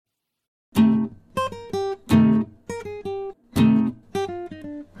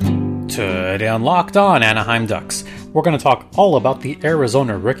Today on Locked On Anaheim Ducks, we're going to talk all about the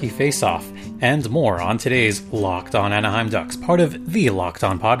Arizona rookie faceoff and more on today's Locked On Anaheim Ducks, part of the Locked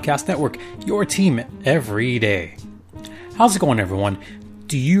On Podcast Network, your team every day. How's it going, everyone?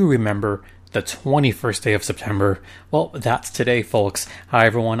 Do you remember the 21st day of September? Well, that's today, folks. Hi,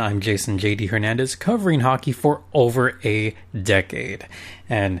 everyone. I'm Jason J.D. Hernandez, covering hockey for over a decade.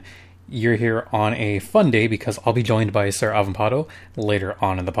 And you're here on a fun day because I'll be joined by Sir Avampado later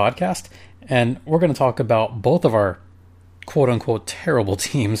on in the podcast. And we're going to talk about both of our quote-unquote terrible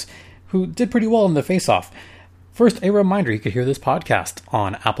teams who did pretty well in the face-off. First, a reminder, you could hear this podcast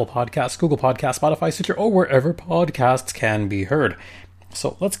on Apple Podcasts, Google Podcasts, Spotify, Stitcher, or wherever podcasts can be heard.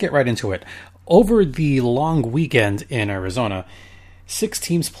 So let's get right into it. Over the long weekend in Arizona, 6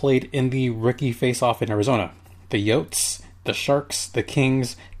 teams played in the rookie face-off in Arizona. The Yotes, the Sharks, the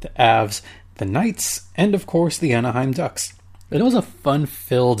Kings, the Avs, the Knights, and of course the Anaheim Ducks. It was a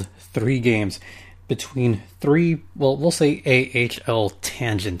fun-filled 3 games between 3, well, we'll say AHL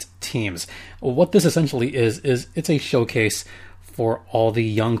tangent teams. What this essentially is it's a showcase for all the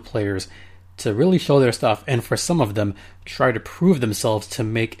young players to really show their stuff, and for some of them, try to prove themselves to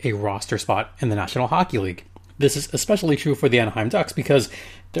make a roster spot in the National Hockey League. This is especially true for the Anaheim Ducks because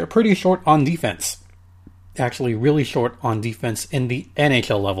they're pretty short on defense. Actually, really short on defense in the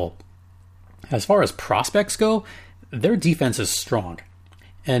NHL level. As far as prospects go, their defense is strong.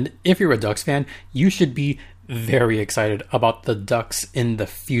 And if you're a Ducks fan, you should be very excited about the Ducks in the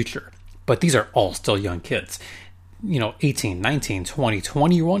future. But these are all still young kids. 18, 19, 20,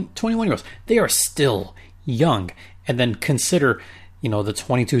 21 year olds. They are still young. And then consider, the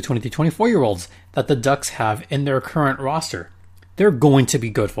 22, 23, 24 year olds that the Ducks have in their current roster. They're going to be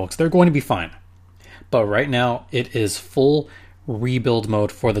good, folks. They're going to be fine. But right now, it is full rebuild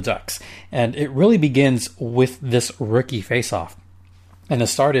mode for the Ducks. And it really begins with this rookie faceoff. And it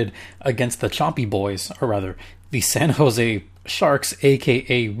started against the Chompy Boys, or rather, the San Jose Sharks,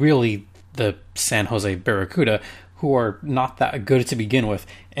 a.k.a. really the San Jose Barracuda, who are not that good to begin with.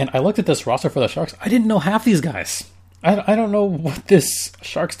 And I looked at this roster for the Sharks. I didn't know half these guys. I don't know what this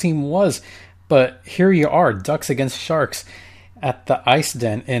Sharks team was. But here you are, Ducks against Sharks at the Ice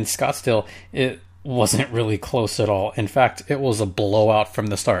Den in Scottsdale. It wasn't really close at all. In fact, it was a blowout from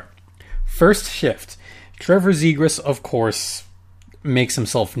the start. First shift, Trevor Zegras, of course, makes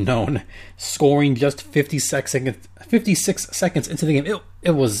himself known, scoring just 56 seconds into the game.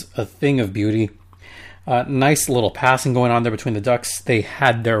 It was a thing of beauty. Nice little passing going on there between the Ducks. They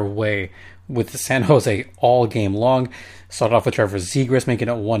had their way with San Jose all game long. Started off with Trevor Zegras making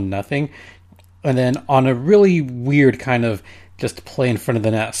it 1-0. And then on a really weird kind of just play in front of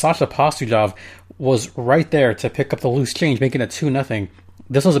the net, Sasha Pastujov was right there to pick up the loose change, making it 2-0.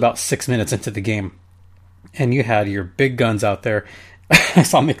 This was about 6 minutes into the game. And you had your big guns out there. I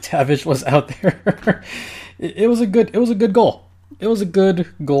saw McTavish was out there. It was a good goal. It was a good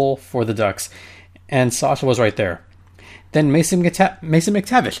goal for the Ducks. And Sasha was right there. Then Mason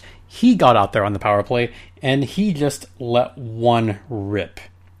McTavish, he got out there on the power play, and he just let one rip,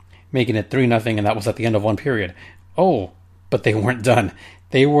 making it 3-0, and that was at the end of one period. Oh, but they weren't done.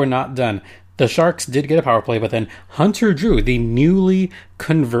 They were not done. The Sharks did get a power play, but then Hunter Drew, the newly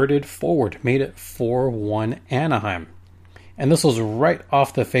converted forward, made it 4-1 Anaheim. And this was right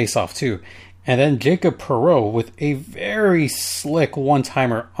off the faceoff too. And then Jacob Perreault with a very slick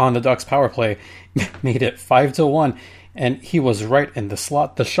one-timer on the Ducks power play made it 5-1. And he was right in the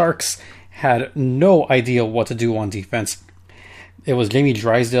slot. The Sharks had no idea what to do on defense. It was Jamie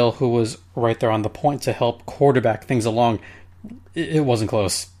Drysdale who was right there on the point to help quarterback things along. It wasn't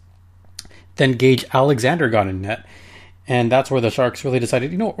close. Then Gage Alexander got in net. And that's where the Sharks really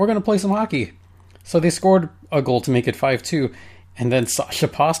decided, we're going to play some hockey. So they scored a goal to make it 5-2. And then Sasha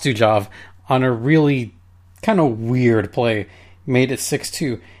Pastujov on a really kind of weird play made it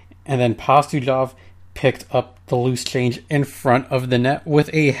 6-2. And then Pastujov picked up the loose change in front of the net with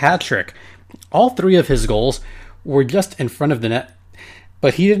a hat trick. All 3 of his goals were just in front of the net,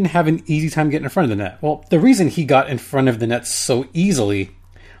 but he didn't have an easy time getting in front of the net. Well, the reason he got in front of the net so easily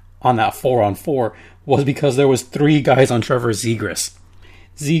on that 4-on-4 was because there was 3 guys on Trevor Zegras.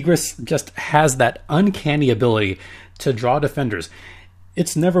 Zegras just has that uncanny ability to draw defenders.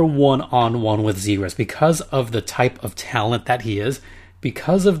 It's never one-on-one with Zegras because of the type of talent that he is,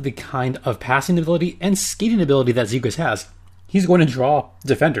 because of the kind of passing ability and skating ability that Zegras has. He's going to draw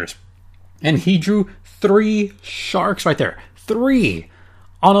defenders. And he drew 3 Sharks right there. 3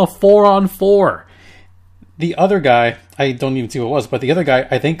 on a 4-on-4. The other guy, I don't even see who it was, but the other guy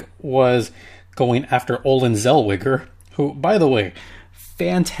I think was going after Olin Zellweger, who, by the way,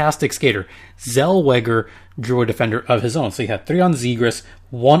 fantastic skater. Zellweger drew a defender of his own. So he had 3 on Zegras,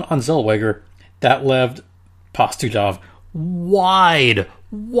 1 on Zellweger. That left Pastujov wide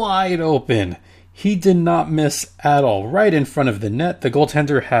open. He did not miss at all. Right in front of the net. The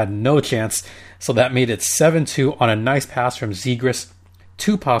goaltender had no chance. So that made it 7-2 on a nice pass from Zegras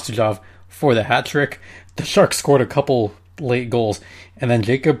to Pastujov for the hat trick. The Sharks scored a couple late goals. And then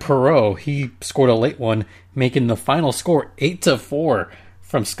Jacob Perreault, he scored a late one, making the final score 8-4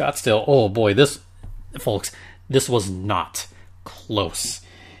 from Scottsdale. Oh boy, this was not close.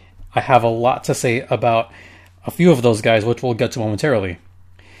 I have a lot to say about a few of those guys, which we'll get to momentarily.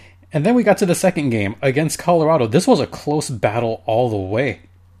 And then we got to the second game against Colorado. This was a close battle all the way.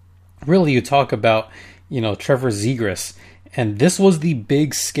 Really, you talk about, Trevor Zegras, and this was the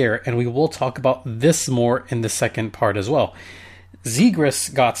big scare, and we will talk about this more in the second part as well.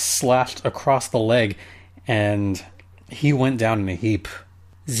 Zegras got slashed across the leg, and he went down in a heap.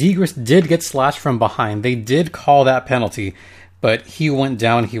 Zegras did get slashed from behind. They did call that penalty, but he went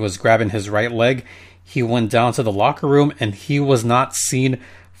down. He was grabbing his right leg. He went down to the locker room, and he was not seen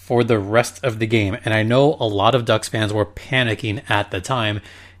for the rest of the game. And I know a lot of Ducks fans were panicking at the time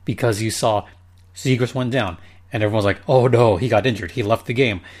because you saw Zegras went down, and everyone was like, oh no, he got injured. He left the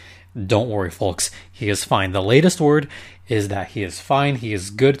game. Don't worry, folks. He is fine. The latest word is that he is fine. He is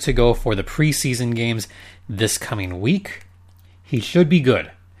good to go for the preseason games this coming week. He should be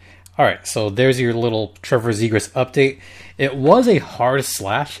good. All right, so there's your little Trevor Zegras update. It was a hard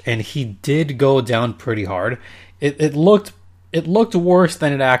slash, and he did go down pretty hard. It looked worse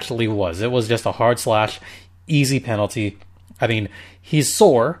than it actually was. It was just a hard slash, easy penalty. I mean, he's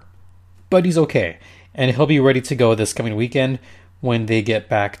sore, but he's okay. And he'll be ready to go this coming weekend when they get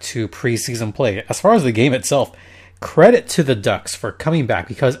back to preseason play. As far as the game itself, credit to the Ducks for coming back,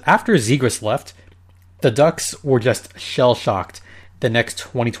 because after Zegras left, the Ducks were just shell-shocked the next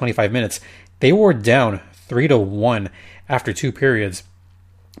 20-25 minutes. They were down 3-1 after 2 periods.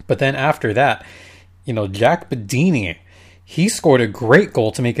 But then after that, Jack Bedini, he scored a great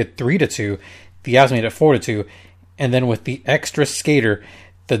goal to make it 3-2. The Avs made it 4-2. And then with the extra skater,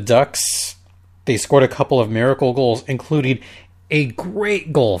 the Ducks, they scored a couple of miracle goals, including a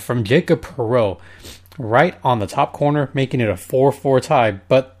great goal from Jacob Perreault right on the top corner, making it a 4-4 tie.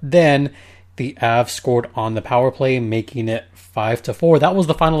 But then the Avs scored on the power play, making it 5-4. That was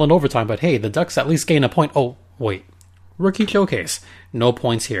the final in overtime. But hey, the Ducks at least gained a point. Oh, wait. Rookie showcase. No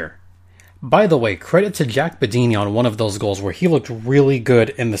points here. By the way, credit to Jack Bedini on one of those goals where he looked really good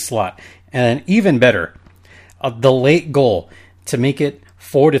in the slot. And even better, the late goal to make it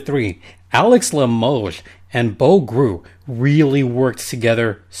 4-3. Alex Limoges and Bo Gru really worked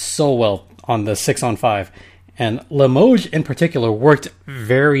together so well on the 6-on-5. And Limoges in particular worked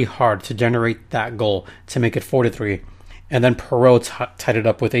very hard to generate that goal to make it 4-3. And then Perreault tied it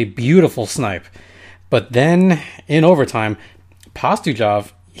up with a beautiful snipe. But then in overtime,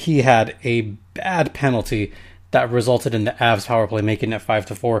 Pastujov, he had a bad penalty that resulted in the Avs power play making it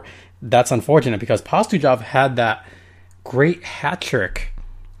 5-4. That's unfortunate because Pastujov had that great hat trick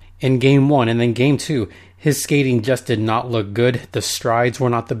in game 1, and then game 2, his skating just did not look good. The strides were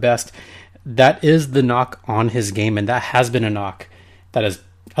not the best. That is the knock on his game, and that has been a knock that has,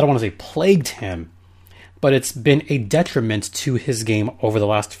 I don't want to say plagued him, but it's been a detriment to his game over the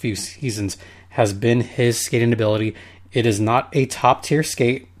last few seasons, has been his skating ability. It is not a top tier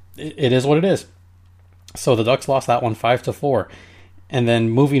skate. It is what it is. So the Ducks lost that one 5-4. And then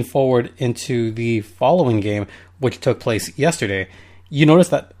moving forward into the following game, which took place yesterday, you notice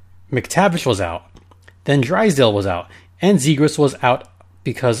that McTavish was out, then Drysdale was out, and Zegras was out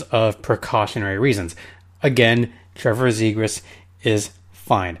because of precautionary reasons. Again, Trevor Zegras is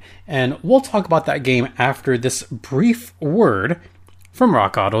fine. And we'll talk about that game after this brief word from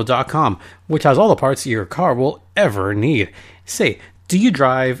RockAuto.com, which has all the parts your car will ever need. Say, do you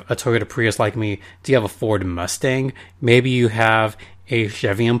drive a Toyota Prius like me? Do you have a Ford Mustang? Maybe you have a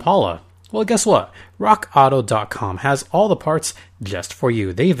Chevy Impala. Well, guess what? RockAuto.com has all the parts just for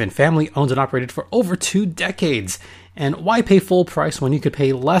you. They've been family owned and operated for over 2 decades. And why pay full price when you could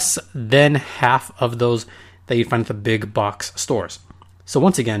pay less than half of those that you'd find at the big box stores? So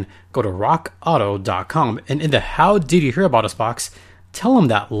once again, go to RockAuto.com, and in the How Did You Hear About Us box, tell them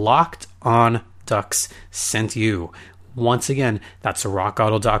that Locked On Ducks sent you. Once again, that's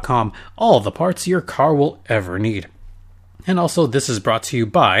RockAuto.com. All the parts your car will ever need. And also, this is brought to you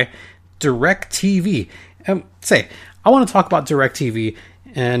by DirecTV. I want to talk about DirecTV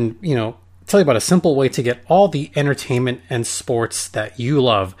and, tell you about a simple way to get all the entertainment and sports that you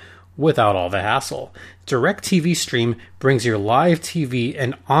love without all the hassle. DirecTV Stream brings your live TV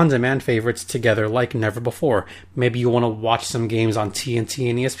and on-demand favorites together like never before. Maybe you want to watch some games on TNT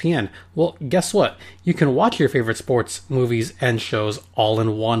and ESPN. Well, guess what? You can watch your favorite sports, movies, and shows all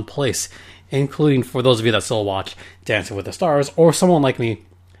in one place, including for those of you that still watch Dancing with the Stars, or someone like me,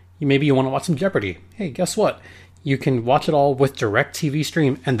 maybe you want to watch some Jeopardy. Hey, guess what? You can watch it all with DirecTV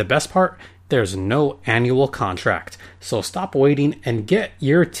Stream, and the best part, there's no annual contract. So stop waiting and get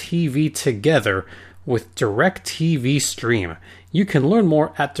your TV together with DirecTV Stream. You can learn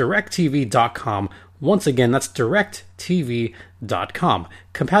more at directtv.com. Once again, that's directtv.com.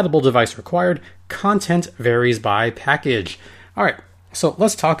 Compatible device required. Content varies by package. All right, so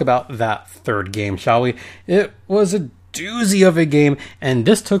let's talk about that third game, shall we? It was a doozy of a game, and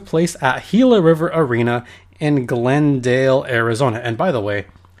this took place at Gila River Arena in Glendale, Arizona. And by the way,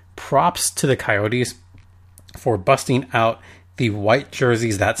 props to the Coyotes for busting out the white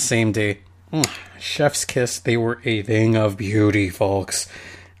jerseys that same day. Chef's kiss. They were a thing of beauty, folks.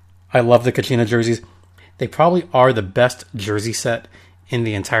 I love the Kachina jerseys. They probably are the best jersey set in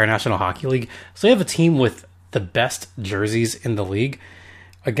the entire National Hockey League. So you have a team with the best jerseys in the league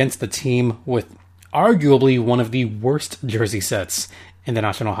against the team with arguably one of the worst jersey sets in the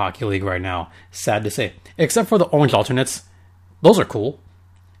National Hockey League right now. Sad to say. Except for the orange alternates. Those are cool.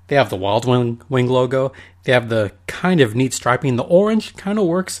 They have the Wild Wing logo. They have the kind of neat striping. The orange kind of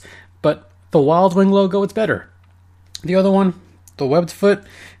works, but the Wild Wing logo, it's better. The other one, the webbed foot,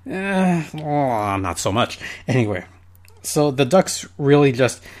 not so much. Anyway, so the Ducks really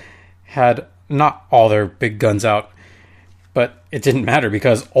just had not all their big guns out, but it didn't matter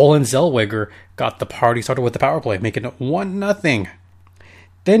because Olen Zellweger got the party started with the power play, making it 1-0.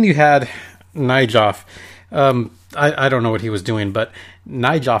 Then you had Nyjov. I don't know what he was doing, but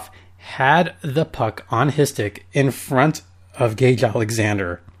Nyjov had the puck on his stick in front of Gage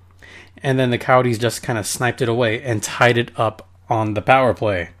Alexander. And then the Coyotes just kind of sniped it away and tied it up on the power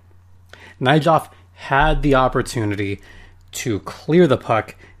play. Nyjov had the opportunity to clear the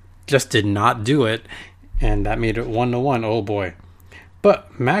puck, just did not do it, and that made it 1-1. Oh boy.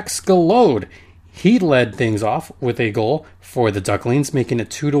 But Max Galode, he led things off with a goal for the Ducklings, making it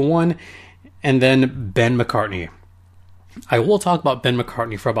 2-1. And then Ben McCartney. I will talk about Ben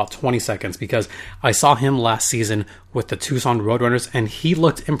McCartney for about 20 seconds because I saw him last season with the Tucson Roadrunners, and he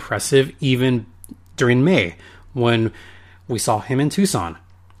looked impressive even during May when we saw him in Tucson.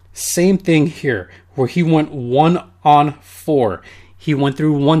 Same thing here, where he went 1-on-4. He went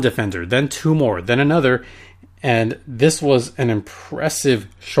through one defender, then two more, then another, and this was an impressive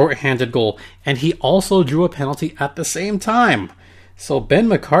shorthanded goal, and he also drew a penalty at the same time. So Ben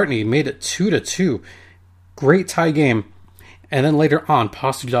McCartney made it 2-2. Great tie game. And then later on,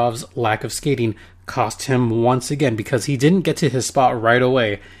 Pastujov's lack of skating cost him once again because he didn't get to his spot right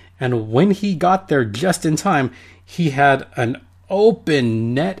away. And when he got there just in time, he had an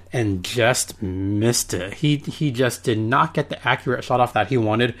open net and just missed it. He just did not get the accurate shot off that he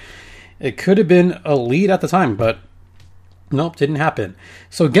wanted. It could have been a lead at the time, but nope, didn't happen.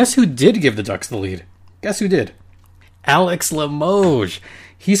 So guess who did give the Ducks the lead? Guess who did? Alex Limoges.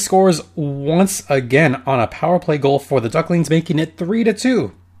 He scores once again on a power play goal for the Ducklings, making it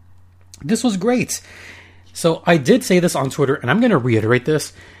 3-2. This was great. So I did say this on Twitter, and I'm going to reiterate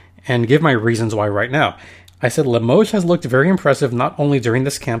this and give my reasons why right now. I said Limoges has looked very impressive not only during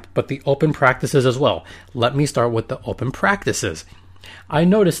this camp, but the open practices as well. Let me start with the open practices. I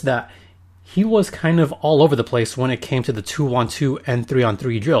noticed that he was kind of all over the place when it came to the 2-on-2 and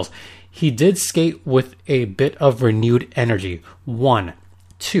 3-on-3 drills. He did skate with a bit of renewed energy. 1.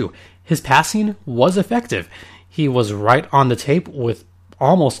 2. His passing was effective. He was right on the tape with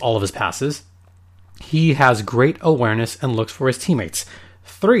almost all of his passes. He has great awareness and looks for his teammates.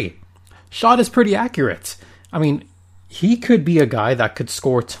 3. Shot is pretty accurate. I mean, he could be a guy that could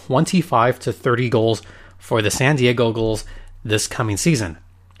score 25 to 30 goals for the San Diego Gulls this coming season.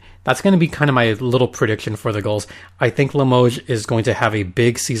 That's going to be kind of my little prediction for the Gulls. I think Limoges is going to have a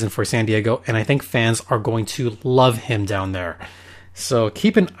big season for San Diego, and I think fans are going to love him down there. So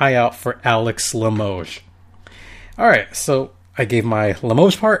keep an eye out for Alex Limoges. All right, so I gave my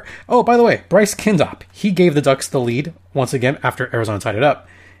Limoges part. Oh, by the way, Bryce Kindop, he gave the Ducks the lead once again after Arizona tied it up,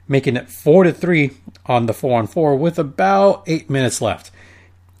 making it 4-3 on the 4-on-4 with about 8 minutes left.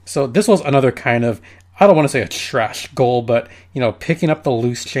 So this was another kind of, I don't want to say a trash goal, but, picking up the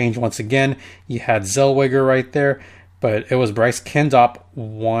loose change once again. You had Zellweger right there, but it was Bryce Kindop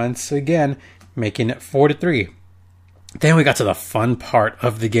once again making it 4-3. Then we got to the fun part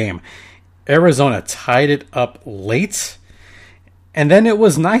of the game. Arizona tied it up late, and then it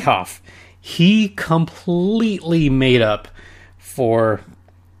was Nyhoff. He completely made up for,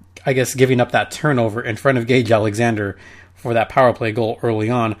 I guess, giving up that turnover in front of Gage Alexander for that power play goal early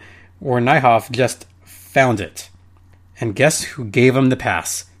on, where Nijhoff just found it. And guess who gave him the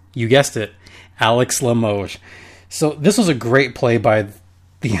pass? You guessed it, Alex Limoges. So this was a great play by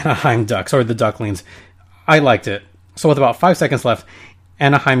the Anaheim Ducks, or the Ducklings. I liked it. So with about 5 seconds left,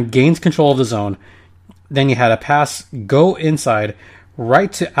 Anaheim gains control of the zone. Then you had a pass go inside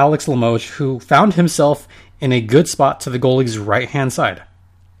right to Alex Limoges, who found himself in a good spot to the goalie's right-hand side.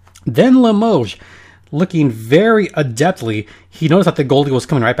 Then Limoges, looking very adeptly, he noticed that the goalie was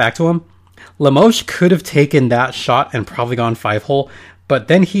coming right back to him. Limoges could have taken that shot and probably gone 5-hole, but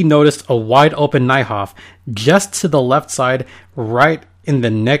then he noticed a wide-open Nijhoff just to the left side, right in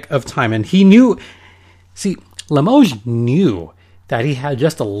the nick of time. And he knew... See, Limoges knew that he had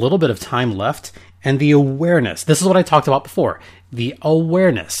just a little bit of time left, and the awareness, this is what I talked about before, the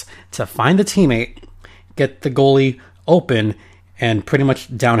awareness to find the teammate, get the goalie open, and pretty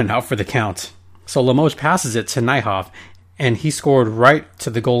much down and out for the count. So Limoges passes it to Nijhoff, and he scored right to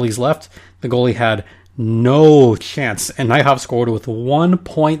the goalie's left. The goalie had no chance, and Nijhoff scored with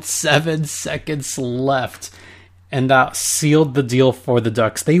 1.7 seconds left. And that sealed the deal for the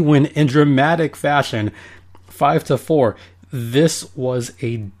Ducks. They win in dramatic fashion, 5-4. This was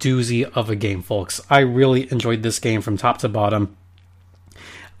a doozy of a game, folks. I really enjoyed this game from top to bottom.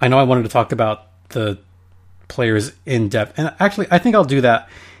 I know I wanted to talk about the players in depth, and actually, I think I'll do that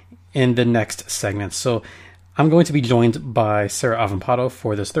in the next segment. So I'm going to be joined by Sarah Avampado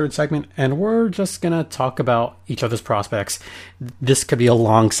for this third segment, and we're just going to talk about each other's prospects. This could be a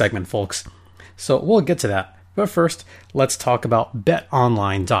long segment, folks. So we'll get to that. But first, let's talk about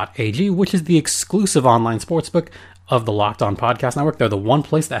betonline.ag, which is the exclusive online sportsbook of the Locked On Podcast Network. They're the one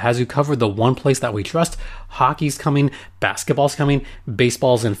place that has you covered, the one place that we trust. Hockey's coming, basketball's coming,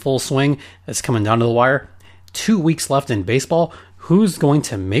 baseball's in full swing. It's coming down to the wire. 2 weeks left in baseball. Who's going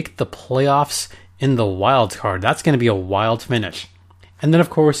to make the playoffs in the wild card? That's going to be a wild finish. And then, of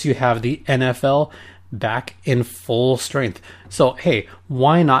course, you have the NFL back in full strength. So, hey,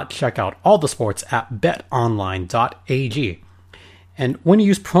 why not check out all the sports at betonline.ag? And when you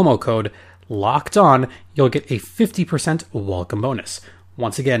use promo code Locked On, you'll get a 50% welcome bonus.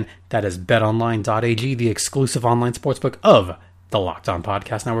 Once again, that is betonline.ag, the exclusive online sportsbook of the Locked On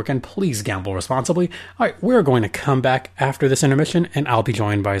Podcast Network, and please gamble responsibly. All right, we're going to come back after this intermission, and I'll be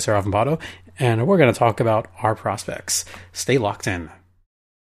joined by Sarah Avampado, and we're going to talk about our prospects. Stay locked in.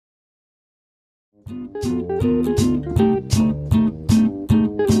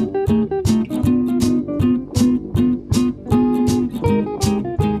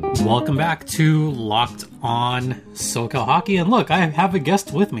 Welcome back to Locked On SoCal Hockey. And look, I have a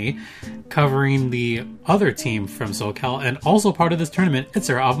guest with me covering the other team from SoCal and also part of this tournament. It's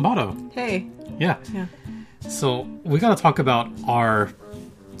Sarah Avampado. Hey. Yeah. So we got to talk about our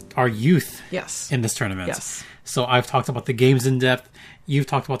youth in this tournament. Yes. So I've talked about the games in depth. You've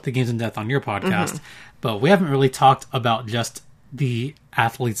talked about the games in depth on your podcast. But we haven't really talked about just the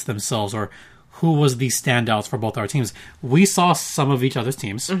athletes themselves or who was the standouts for both our teams. We saw some of each other's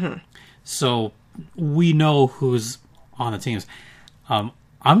teams, so we know who's on the teams. I'm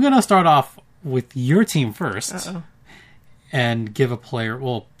going to start off with your team first and give a player.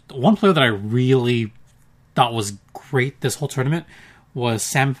 Well, one player that I really thought was great this whole tournament was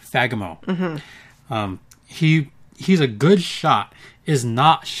Sam Fagemo. He's a good shot, is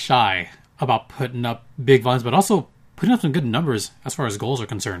not shy about putting up big volumes, but also putting up some good numbers as far as goals are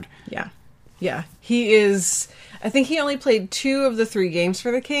concerned. Yeah, he is. I think he only played 2 of the 3 games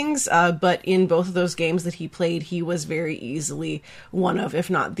for the Kings, but in both of those games that he played, he was very easily one of, if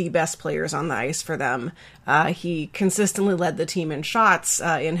not the best players on the ice for them. He consistently led the team in shots,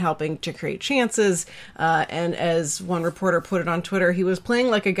 in helping to create chances, and as one reporter put it on Twitter, he was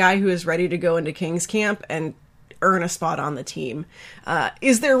playing like a guy who is ready to go into Kings camp and earn a spot on the team.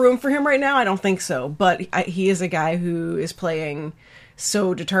 Is there room for him right now? I don't think so, but he is a guy who is playing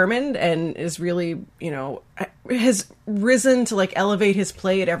so determined and is really, has risen to elevate his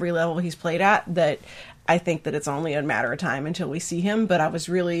play at every level he's played at, that I think that it's only a matter of time until we see him. But I was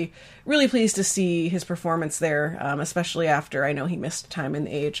really, really pleased to see his performance there, especially after I know he missed time in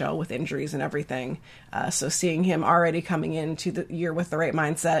the AHL with injuries and everything. So seeing him already coming into the year with the right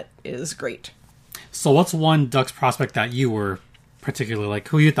mindset is great. So what's one Ducks prospect that you were particularly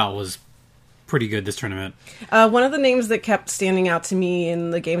who you thought was pretty good this tournament? One of the names that kept standing out to me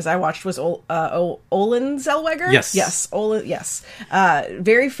in the games I watched was Olen Zellweger. Yes. Olen. Yes.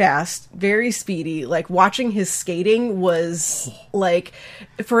 Very fast, very speedy. Watching his skating was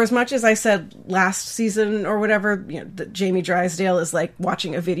for as much as I said last season or whatever, that Jamie Drysdale is like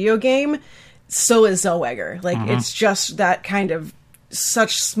watching a video game. So is Zellweger. It's just that kind of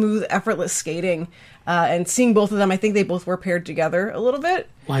such smooth, effortless skating. And seeing both of them, I think they both were paired together a little bit.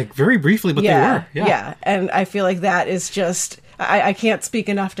 Like, very briefly, but they were. Yeah. And I feel like that is just... I can't speak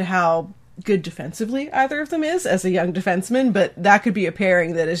enough to how good defensively either of them is as a young defenseman, but that could be a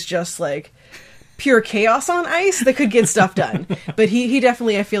pairing that is just, like, pure chaos on ice that could get stuff done. But he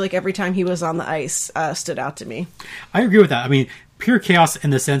definitely, I feel like every time he was on the ice, stood out to me. I agree with that. I mean, pure chaos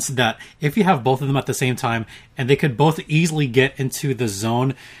in the sense that if you have both of them at the same time, and they could both easily get into the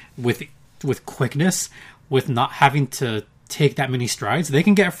zone with quickness, with not having to take that many strides, they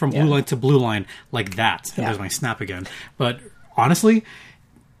can get from blue line to blue line like that. And there's my snap again. But honestly,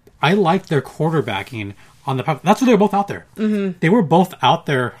 I liked their quarterbacking on the power. That's why they were both out there. Mm-hmm. They were both out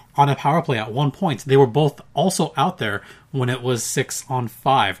there on a power play at one point. They were both also out there when it was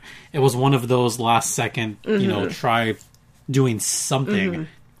 6-on-5. It was one of those last second, try doing something.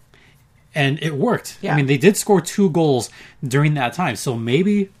 And it worked. Yeah. I mean, they did score 2 goals during that time. So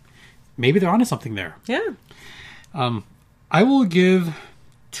maybe they're onto something there. Yeah. I will give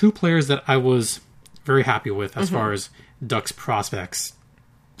 2 players that I was very happy with as far as Ducks prospects.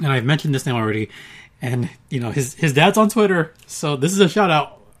 And I've mentioned this name already. And, his dad's on Twitter. So this is a shout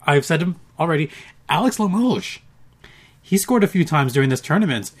out. I've said him already. Alex Limoges. He scored a few times during this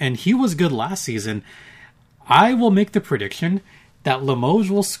tournament. And he was good last season. I will make the prediction that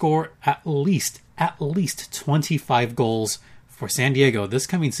Limoges will score at least 25 goals for San Diego this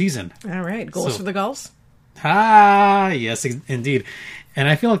coming season. All right. Goals for the Gulls? Yes, indeed. And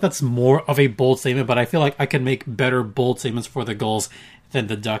I feel like that's more of a bold statement, but I feel like I can make better bold statements for the Gulls than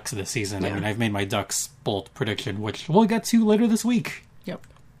the Ducks this season. Yeah. I mean, I've made my Ducks bold prediction, which we'll get to later this week. Yep.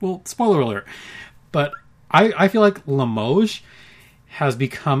 Well, spoiler alert. But I feel like Limoges has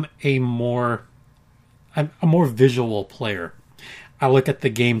become a more visual player. I look at the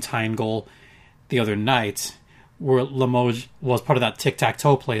game-tying goal the other night where Limoges was part of that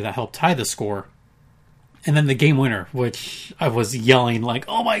tic-tac-toe play that helped tie the score. And then the game winner, which I was yelling like,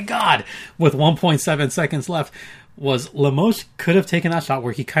 oh my God, with 1.7 seconds left, was Limoges could have taken that shot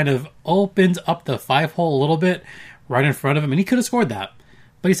where he kind of opened up the 5-hole a little bit right in front of him, and he could have scored that.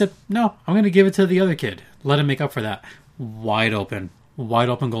 But he said, no, I'm going to give it to the other kid. Let him make up for that. Wide open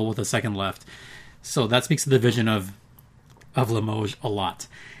goal with a second left. So that speaks to the vision of Limoges a lot.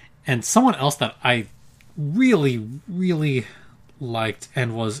 And someone else that I really, really liked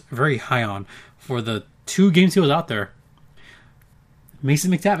and was very high on for the 2 games he was out there,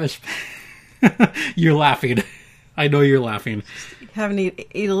 Mason McTavish. You're laughing. I know you're laughing. Having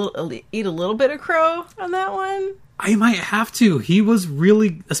to eat a little bit of crow on that one? I might have to. He was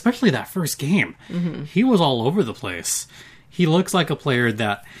really, especially that first game, he was all over the place. He looks like a player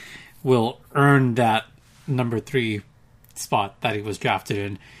that will earn that number 3 spot that he was drafted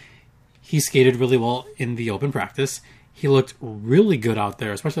in. He skated really well in the open practice. He looked really good out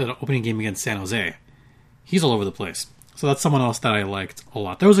there, especially that opening game against San Jose. He's all over the place. So that's someone else that I liked a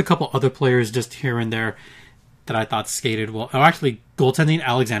lot. There was a couple other players just here and there that I thought skated well. Oh, actually, goaltending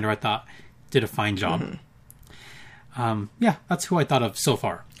Alexander, I thought, did a fine job. Yeah, that's who I thought of so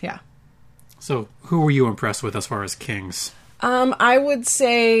far. Yeah. So who were you impressed with as far as Kings? I would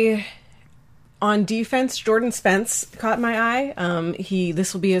say on defense, Jordan Spence caught my eye.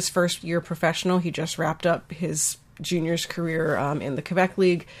 This will be his first year professional. He just wrapped up his juniors career in the Quebec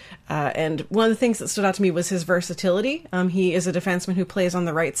League. And one of the things that stood out to me was his versatility. He is a defenseman who plays on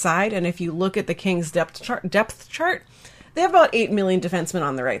the right side. And if you look at the Kings depth chart, they have about 8 million defensemen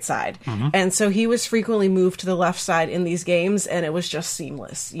on the right side. And so he was frequently moved to the left side in these games, and it was just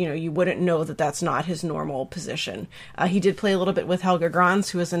seamless. You wouldn't know that that's not his normal position. He did play a little bit with Helge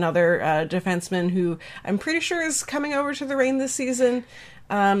Grans, who is another defenseman who I'm pretty sure is coming over to the Reign this season.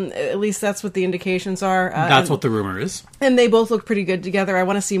 At least that's what the indications are. That's what the rumor is. And they both look pretty good together. I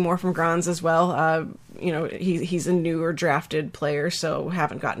want to see more from Grans as well. He's a newer drafted player, so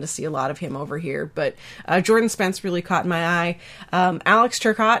haven't gotten to see a lot of him over here. But Jordan Spence really caught my eye. Alex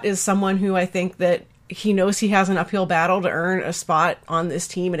Turcotte is someone who I think that he knows he has an uphill battle to earn a spot on this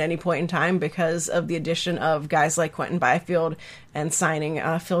team at any point in time because of the addition of guys like Quentin Byfield and signing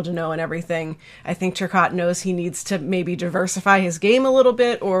Phil Deneau and everything. I think Turcotte knows he needs to maybe diversify his game a little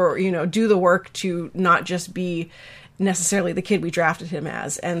bit or, do the work to not just be necessarily the kid we drafted him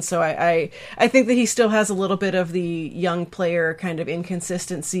as. And so I think that he still has a little bit of the young player kind of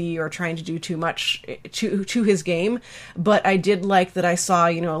inconsistency or trying to do too much to his game. But I did like that I saw,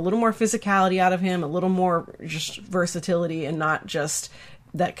 a little more physicality out of him, a little more just versatility and not just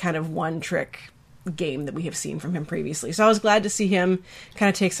that kind of one trick game that we have seen from him previously. So I was glad to see him kind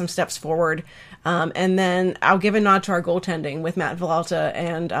of take some steps forward. And then I'll give a nod to our goaltending with Matt Villalta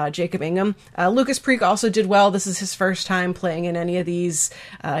and Jacob Ingham. Lucas Preek also did well. This is his first time playing in any of these.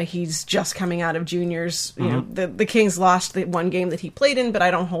 He's just coming out of juniors. You know, the Kings lost the one game that he played in, but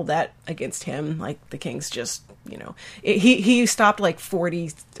I don't hold that against him. Like, the Kings just, you know, he stopped like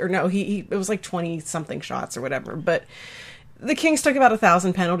 40, or no, it was like 20 something shots or whatever. But the Kings took about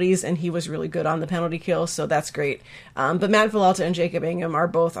 1,000 penalties, and he was really good on the penalty kill, so that's great. But Matt Villalta and Jacob Ingham are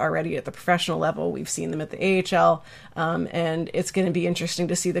both already at the professional level. We've seen them at the AHL, and it's going to be interesting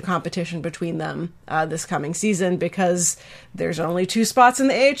to see the competition between them this coming season, because there's only 2 spots in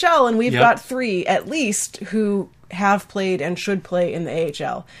the AHL, and we've got 3 at least who have played and should play in the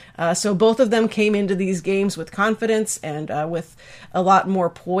AHL. So both of them came into these games with confidence and with a lot more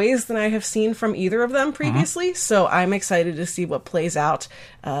poise than I have seen from either of them previously. So I'm excited to see what plays out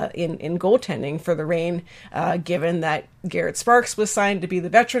in goaltending for the Reign, given that Garrett Sparks was signed to be the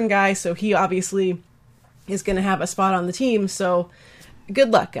veteran guy. So he obviously is going to have a spot on the team. So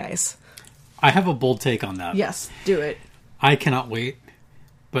good luck, guys. I have a bold take on that. Yes, do it. I cannot wait.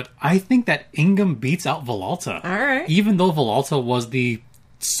 But I think that Ingham beats out Villalta. All right. Even though Villalta was the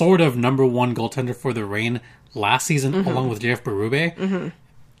sort of number 1 goaltender for the Reign last season, along with JF Berube,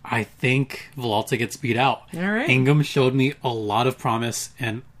 I think Villalta gets beat out. All right. Ingham showed me a lot of promise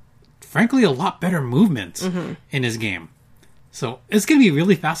and, frankly, a lot better movement in his game. So it's going to be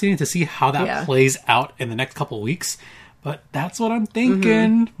really fascinating to see how that plays out in the next couple of weeks. But that's what I'm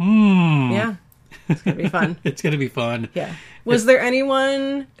thinking. Yeah. It's going to be fun. It's going to be fun. Yeah. Was there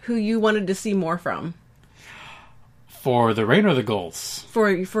anyone who you wanted to see more from? For the Reign or the goals? For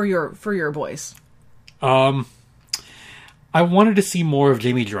your boys. I wanted to see more of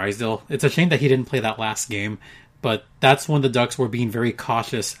Jamie Drysdale. It's a shame that he didn't play that last game, but that's when the Ducks were being very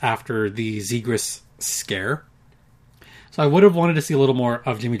cautious after the Zegras scare. So I would have wanted to see a little more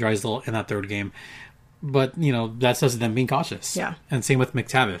of Jamie Drysdale in that third game. But, you know, that's just them being cautious. Yeah. And same with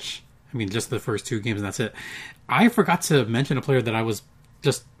McTavish. I mean, just the first 2 games and that's it. I forgot to mention a player that I was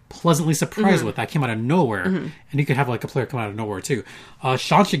just pleasantly surprised with. That came out of nowhere. And you could have like a player come out of nowhere too.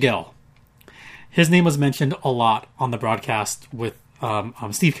 Sean Shigell. His name was mentioned a lot on the broadcast with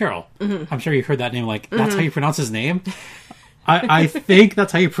Steve Carroll. I'm sure you heard that name. Like, that's how you pronounce his name? I think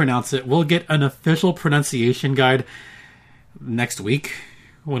that's how you pronounce it. We'll get an official pronunciation guide next week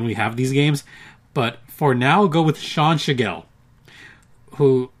when we have these games. But for now, go with Sean Shigell,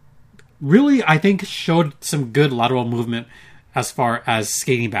 who really, I think, showed some good lateral movement as far as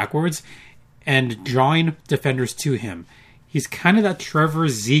skating backwards and drawing defenders to him. He's kind of that Trevor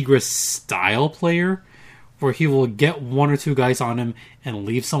Zegras style player where he will get 1 or 2 guys on him and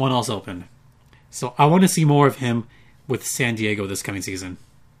leave someone else open. So I want to see more of him with San Diego this coming season.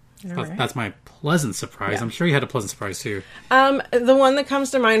 Right. That's my pleasant surprise. Yeah. I'm sure you had a pleasant surprise too. The one that comes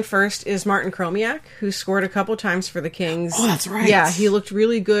to mind first is Martin Chromiak, who scored a couple times for the Kings. Oh, that's right. Yeah, he looked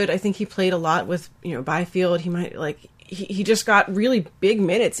really good. I think he played a lot with, Byfield. He might he just got really big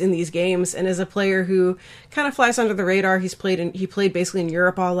minutes in these games, and as a player who kind of flies under the radar, he played basically in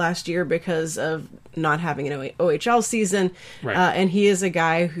Europe all last year because of not having an OHL season. Right. And he is a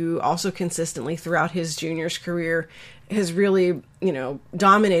guy who also consistently throughout his juniors career has really,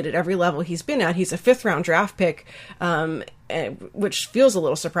 dominated every level he's been at. He's a 5th round draft pick, which feels a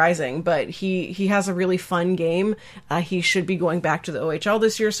little surprising, but he has a really fun game. He should be going back to the OHL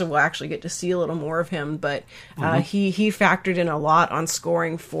this year, so we'll actually get to see a little more of him. But he factored in a lot on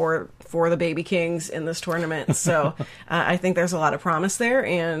scoring for the Baby Kings in this tournament. So I think there's a lot of promise there,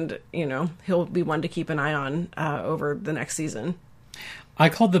 and he'll be one to keep an eye on over the next season. I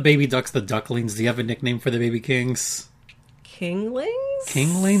called the Baby Ducks the Ducklings. Do you have a nickname for the Baby Kings? Kinglings?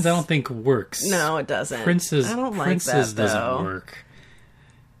 Kinglings? I don't think works. No, it doesn't. Princes. I don't like Princes that, though. doesn't work.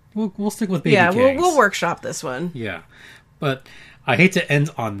 We'll stick with Baby Kings. Kings. We'll workshop this one. Yeah, but I hate to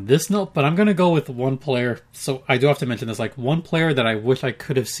end on this note, but I'm going to go with one player. So I do have to mention this, like one player that I wish I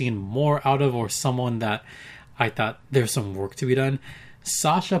could have seen more out of, or someone that I thought there's some work to be done.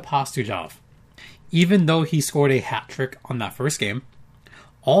 Sasha Pastujov. Even though he scored a hat trick on that first game,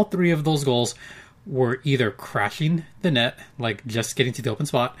 all 3 of those goals were either crashing the net, like just getting to the open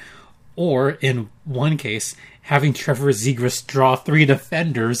spot, or in one case, having Trevor Zegras draw 3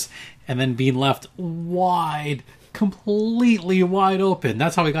 defenders and then being left wide, completely wide open.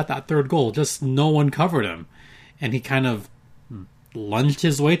 That's how he got that 3rd goal. Just no one covered him. And he kind of lunged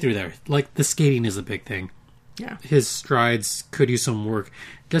his way through there. Like, the skating is a big thing. Yeah. His strides could use some work.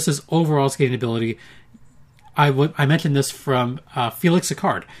 Just his overall skating ability. I mentioned this from Felix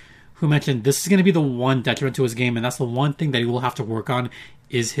Sicard, who mentioned this is going to be the one detriment to his game, and that's the one thing that he will have to work on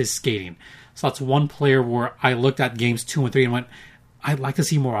is his skating. So that's one player where I looked at games 2 and 3 and went, I'd like to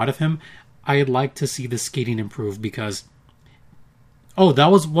see more out of him. I'd like to see the skating improve because... Oh,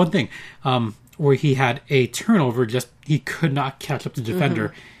 that was one thing where he had a turnover, just he could not catch up to the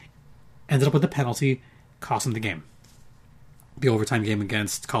defender. Ended up with a penalty, cost him the game. The overtime game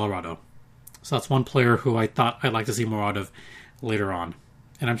against Colorado. So that's one player who I thought I'd like to see more out of later on.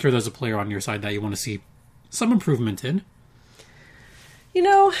 And I'm sure there's a player on your side that you want to see some improvement in. You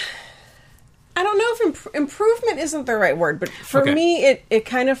know, I don't know if improvement isn't the right word, but for me, it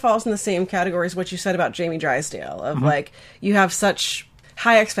kind of falls in the same category as what you said about Jamie Drysdale. Of like, you have such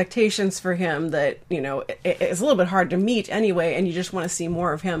high expectations for him that, you know, it's a little bit hard to meet anyway, and you just want to see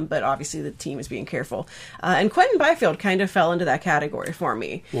more of him, but obviously the team is being careful. And Quentin Byfield kind of fell into that category for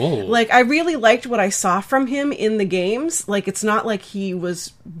me. Whoa. Like, I really liked what I saw from him in the games. Like, it's not like he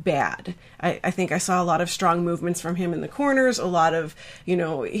was bad. I think I saw a lot of strong movements from him in the corners, a lot of, you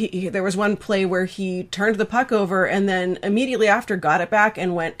know, there was one play where he turned the puck over and then immediately after got it back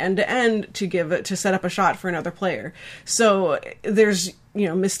and went end to end to set up a shot for another player. So there's, you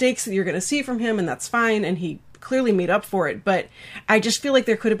know, mistakes that you're going to see from him, and that's fine, and he clearly made up for it, but I just feel like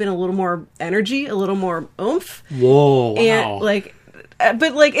there could have been a little more energy, a little more oomph. Whoa, wow. And like,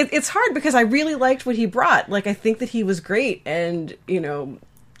 but like, it's hard because I really liked what he brought. Like, I think that he was great, and, you know,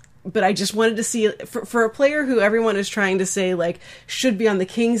 but I just wanted to see, for a player who everyone is trying to say, like, should be on the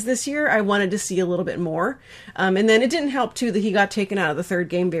Kings this year, I wanted to see a little bit more. And then it didn't help, too, that he got taken out of the third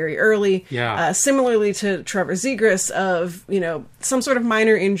game very early. Yeah. Similarly to Trevor Zegras of, you know, some sort of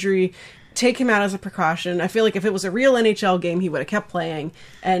minor injury, take him out as a precaution. I feel like if it was a real NHL game, he would have kept playing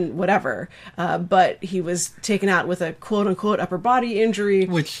and whatever. But he was taken out with a quote-unquote upper body injury.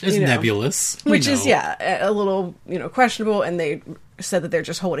 Which is nebulous. Which is, a little, you know, questionable, and they said that they're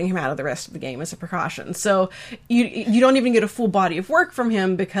just holding him out of the rest of the game as a precaution. So you don't even get a full body of work from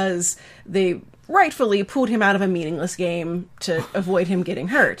him because they rightfully pulled him out of a meaningless game to avoid him getting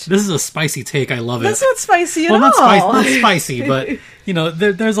hurt. This is a spicy take. I love it. That's not spicy at all. Not spicy, but, you know,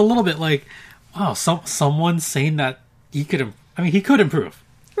 there's a little bit like, wow, someone saying that he could improve.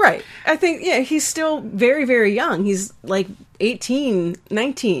 Right. I think, he's still very, very young. He's like 18,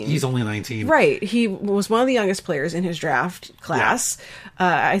 19. He's only 19. Right. He was one of the youngest players in his draft class.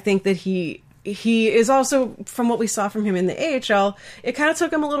 Yeah. I think that he is also, from what we saw from him in the AHL, it kind of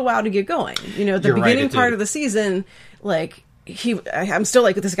took him a little while to get going. You know, the beginning part of the season, like, I'm still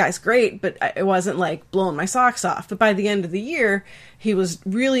like, this guy's great, but it wasn't like blowing my socks off. But by the end of the year, he was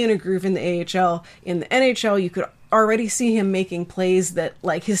really in a groove in the AHL. In the NHL, you could already see him making plays that,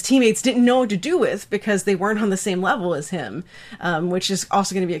 like, his teammates didn't know what to do with because they weren't on the same level as him, which is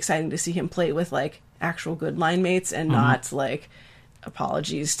also going to be exciting to see him play with, like, actual good line mates and not, like,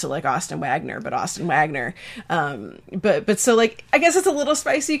 apologies to, like, Austin Wagner, but Austin Wagner. But so, like, I guess it's a little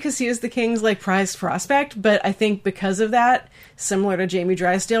spicy because he is the Kings' like prized prospect, but I think because of that, similar to Jamie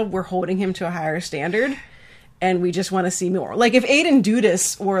Drysdale, we're holding him to a higher standard, and we just want to see more. Like, if Aiden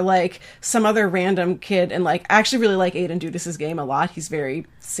Dudas or, like, some other random kid, and, like, I actually really like Aiden Dudas's game a lot. He's very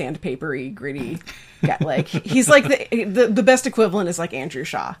sandpapery, gritty. Like, he's like the best equivalent is like Andrew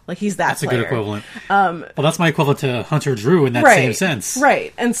Shaw. Like, he's that's player. A good equivalent. Well, that's my equivalent to Hunter Drew in that same sense.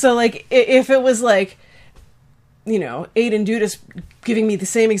 Right. And so, like, if it was like, you know, Aiden Dudas giving me the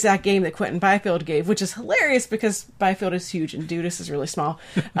same exact game that Quentin Byfield gave, which is hilarious because Byfield is huge and Dudas is really small.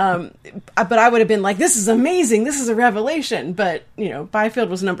 But I would have been like, this is amazing. This is a revelation. But, you know, Byfield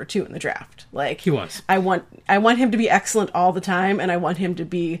was number 2 in the draft. Like, he was. I want him to be excellent all the time, and I want him to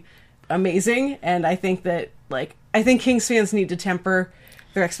be amazing. And I think that, like, I think Kings fans need to temper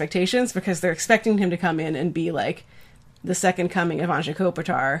their expectations because they're expecting him to come in and be like the second coming of Anze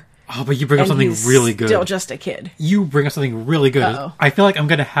Kopitar. Oh, but you bring up something really good. Still just a kid. You bring up something really good. Uh-oh. I feel like I'm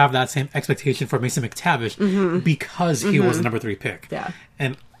going to have that same expectation for Mason McTavish because he was the number 3 pick. Yeah.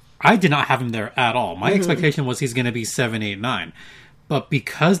 And I did not have him there at all. My expectation was he's going to be 7, 8, 9. But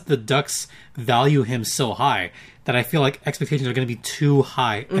because the Ducks value him so high, that I feel like expectations are going to be too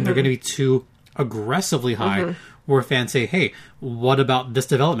high and they're going to be too aggressively high, where fans say, hey, what about this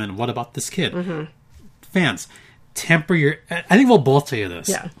development? What about this kid? Fans, temper your... I think we'll both tell you this.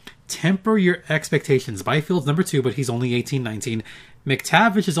 Yeah. Temper your expectations. Byfield's number 2, but he's only 18, 19.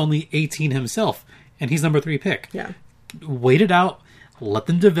 McTavish is only 18 himself, and he's number 3 pick. Yeah. Wait it out. Let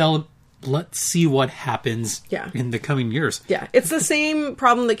them develop. Let's see what happens in the coming years. Yeah. It's the same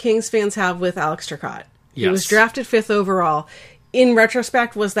problem that Kings fans have with Alex Turcotte. He was drafted 5th overall. In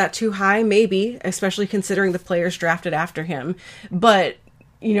retrospect, was that too high? Maybe, especially considering the players drafted after him. But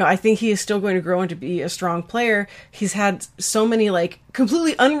I think he is still going to grow into be a strong player. He's had so many like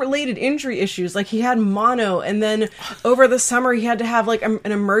completely unrelated injury issues. Like he had mono, and then over the summer he had to have like an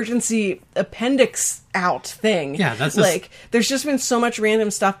emergency appendix out thing. Yeah, that's like there's just been so much random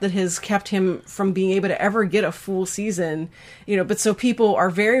stuff that has kept him from being able to ever get a full season. But so people are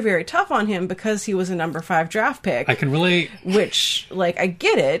very, very tough on him because he was a number 5 draft pick. I can relate. Which, like, I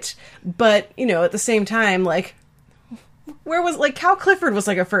get it, but at the same time, like, where was like Cal Clifford was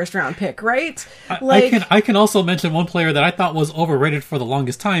like a first round pick, right? I can also mention one player that I thought was overrated for the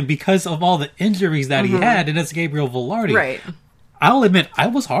longest time because of all the injuries that he had, and it's Gabriel Velarde. Right. I'll admit I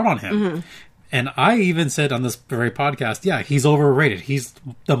was hard on him, and I even said on this very podcast, yeah, he's overrated. He's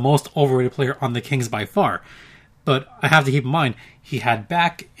the most overrated player on the Kings by far. But I have to keep in mind he had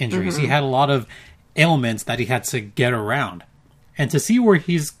back injuries. He had a lot of ailments that he had to get around, and to see where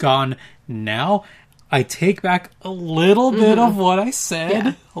he's gone now, I take back a little bit of what I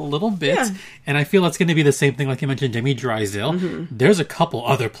said, a little bit, and I feel that's going to be the same thing like you mentioned, Jamie Drysdale. There's a couple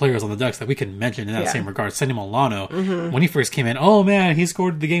other players on the Ducks that we can mention in that same regard. Sonny Milano, when he first came in, oh man, he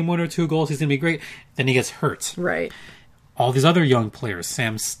scored the game winner, 2 goals, he's going to be great. Then he gets hurt. Right. All these other young players,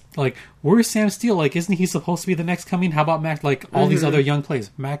 where's Sam Steele? Like, isn't he supposed to be the next coming? How about Mac? Like, all these other young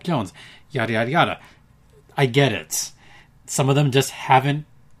players, Mac Jones, yada, yada, yada. I get it. Some of them just haven't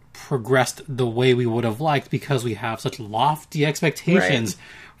progressed the way we would have liked because we have such lofty expectations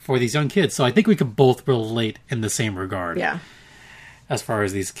for these young kids. So I think we could both relate in the same regard. Yeah. As far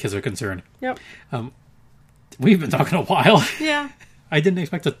as these kids are concerned. Yep. We've been talking a while. Yeah. I didn't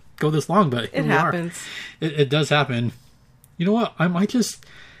expect to go this long, but it happens. It does happen. You know what? I might just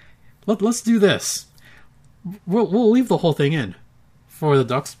let's do this. We'll leave the whole thing in for the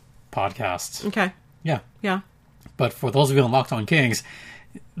Ducks podcast. Okay. Yeah. Yeah. But for those of you on Locked On Kings,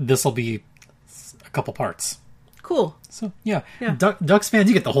 this will be a couple parts. Cool. So, yeah. Ducks fans,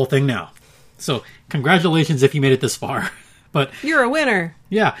 you get the whole thing now. So, congratulations if you made it this far. But you're a winner.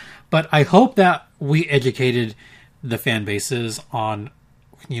 Yeah. But I hope that we educated the fan bases on,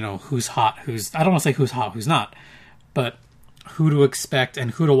 who's hot, I don't want to say who's hot, who's not, but who to expect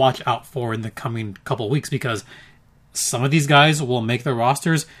and who to watch out for in the coming couple weeks, because some of these guys will make their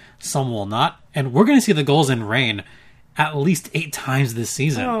rosters, some will not. And we're going to see the goals in rain at least 8 times this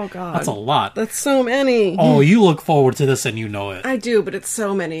season. Oh, God. That's a lot. That's so many. Oh, you look forward to this and you know it. I do, but it's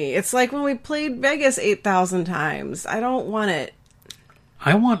so many. It's like when we played Vegas 8,000 times. I don't want it.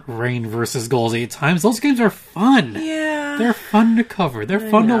 I want rain versus goals 8 times. Those games are fun. Yeah. They're fun to cover. They're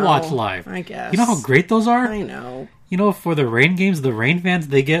fun to watch live. I guess. You know how great those are? I know. For the rain games, the rain fans,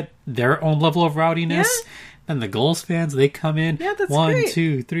 they get their own level of rowdiness. Yeah. Then the goals fans, they come in. Yeah, that's 1, great.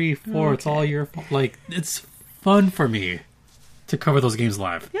 2, 3, 4. Okay. It's all your fault. Like, it's fun for me to cover those games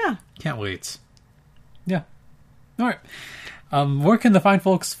live. Yeah. Can't wait. Yeah. All right. Where can the fine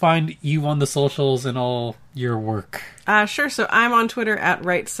folks find you on the socials and all your work? Sure. So I'm on Twitter at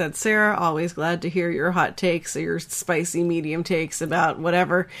 @RightSaidSarah. Always glad to hear your hot takes or your spicy medium takes about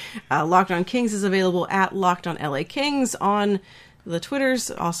whatever. Locked On Kings is available at Locked On LA Kings on the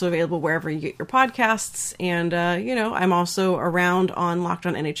Twitters, also available wherever you get your podcasts. And, I'm also around on Locked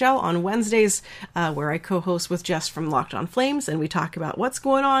On NHL on Wednesdays, where I co-host with Jess from Locked On Flames, and we talk about what's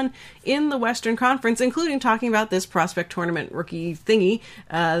going on in the Western Conference, including talking about this prospect tournament rookie thingy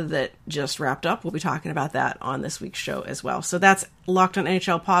that just wrapped up. We'll be talking about that on this week's show as well. So that's Locked On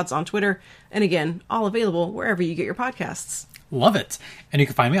NHL Pods on Twitter. And again, all available wherever you get your podcasts. Love it. And you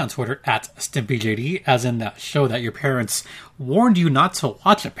can find me on Twitter at StimpyJD, as in that show that your parents warned you not to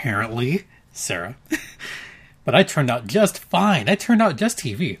watch, apparently, Sarah. But I turned out just fine. I turned out just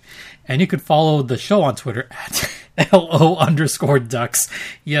TV. And you can follow the show on Twitter at LO_Ducks.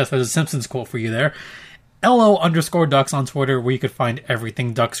 Yes, there's a Simpsons quote for you there. LO_Ducks on Twitter, where you could find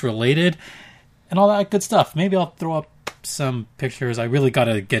everything Ducks related and all that good stuff. Maybe I'll throw up some pictures. I really got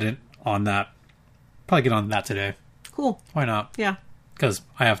to get it on that. Probably get on that today. Cool. Why not? Yeah. Because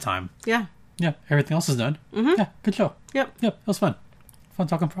I have time. Yeah. Yeah. Everything else is done. Mm-hmm. Yeah. Good show. Yep. Yep. It was fun. Fun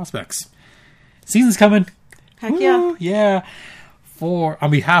talking prospects. Season's coming. Heck yeah. Woo, yeah. On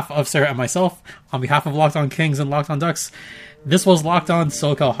behalf of Sarah and myself, on behalf of Locked On Kings and Locked On Ducks, this was Locked On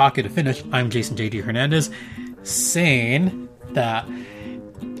SoCal Hockey to Finish. I'm Jason J.D. Hernandez, saying that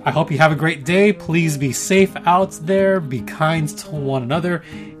I hope you have a great day. Please be safe out there. Be kind to one another.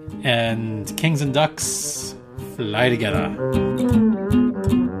 And Kings and Ducks, fly together.